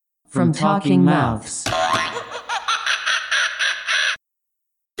from Talking Mouths.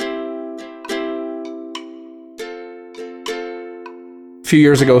 A few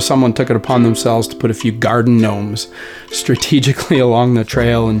years ago, someone took it upon themselves to put a few garden gnomes strategically along the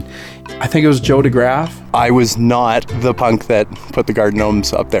trail, and I think it was Joe DeGraff. I was not the punk that put the garden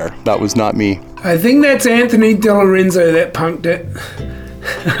gnomes up there. That was not me. I think that's Anthony DiLorenzo that punked it.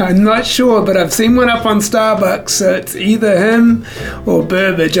 I'm not sure, but I've seen one up on Starbucks, so it's either him or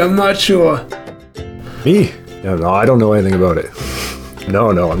Burbage. I'm not sure. Me? No, I don't know anything about it. No,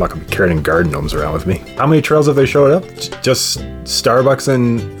 I'm not going to be carrying garden gnomes around with me. How many trails have they showed up? Just Starbucks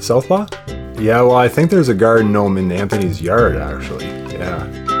and Southpaw? Yeah, well, I think there's a garden gnome in Anthony's yard, actually. Yeah.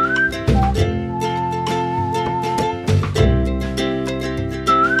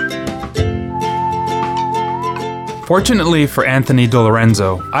 Fortunately for Anthony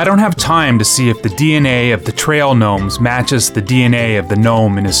DiLorenzo, I don't have time to see if the DNA of the trail gnomes matches the DNA of the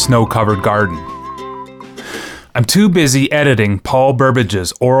gnome in his snow-covered garden. I'm too busy editing Paul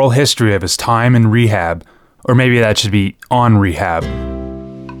Burbage's oral history of his time in rehab, or maybe that should be on rehab.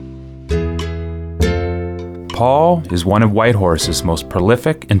 Paul is one of Whitehorse's most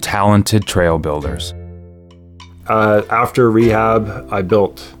prolific and talented trail builders. After rehab, I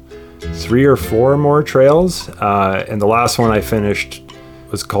built 3 or 4 more trails, and the last one I finished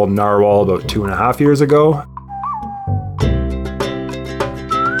was called Narwhal about 2.5 years ago.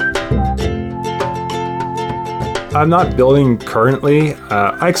 I'm not building currently.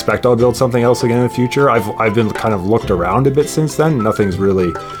 I expect I'll build something else again in the future. I've been kind of looked around a bit since then. Nothing's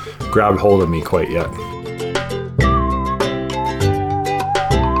really grabbed hold of me quite yet.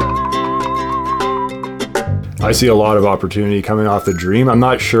 I see a lot of opportunity coming off the Dream. I'm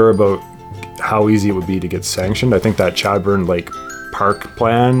not sure about how easy it would be to get sanctioned. I think that Chadburn Lake Park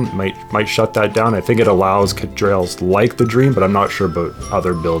plan might shut that down. I think it allows trails like the Dream, but I'm not sure about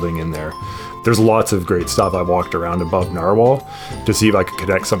other building in there. There's lots of great stuff. I walked around above Narwhal to see if I could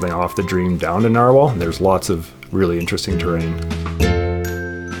connect something off the Dream down to Narwhal, and there's lots of really interesting terrain.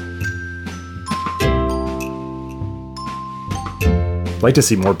 I'd like to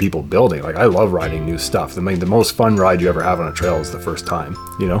see more people building. Like, I love riding new stuff. I mean, the most fun ride you ever have on a trail is the first time,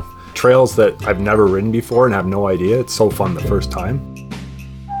 you know? Trails that I've never ridden before and have no idea, it's so fun the first time.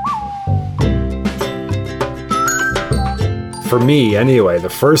 For me, anyway, the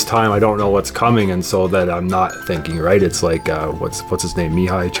first time I don't know what's coming, and so that I'm not thinking, right? It's like, what's his name?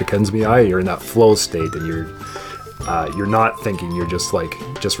 Mihai Csikszentmihalyi. You're in that flow state, and you're not thinking, you're just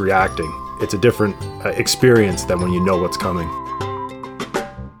reacting. It's a different experience than when you know what's coming.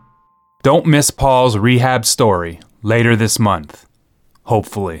 Don't miss Paul's rehab story later this month,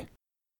 hopefully.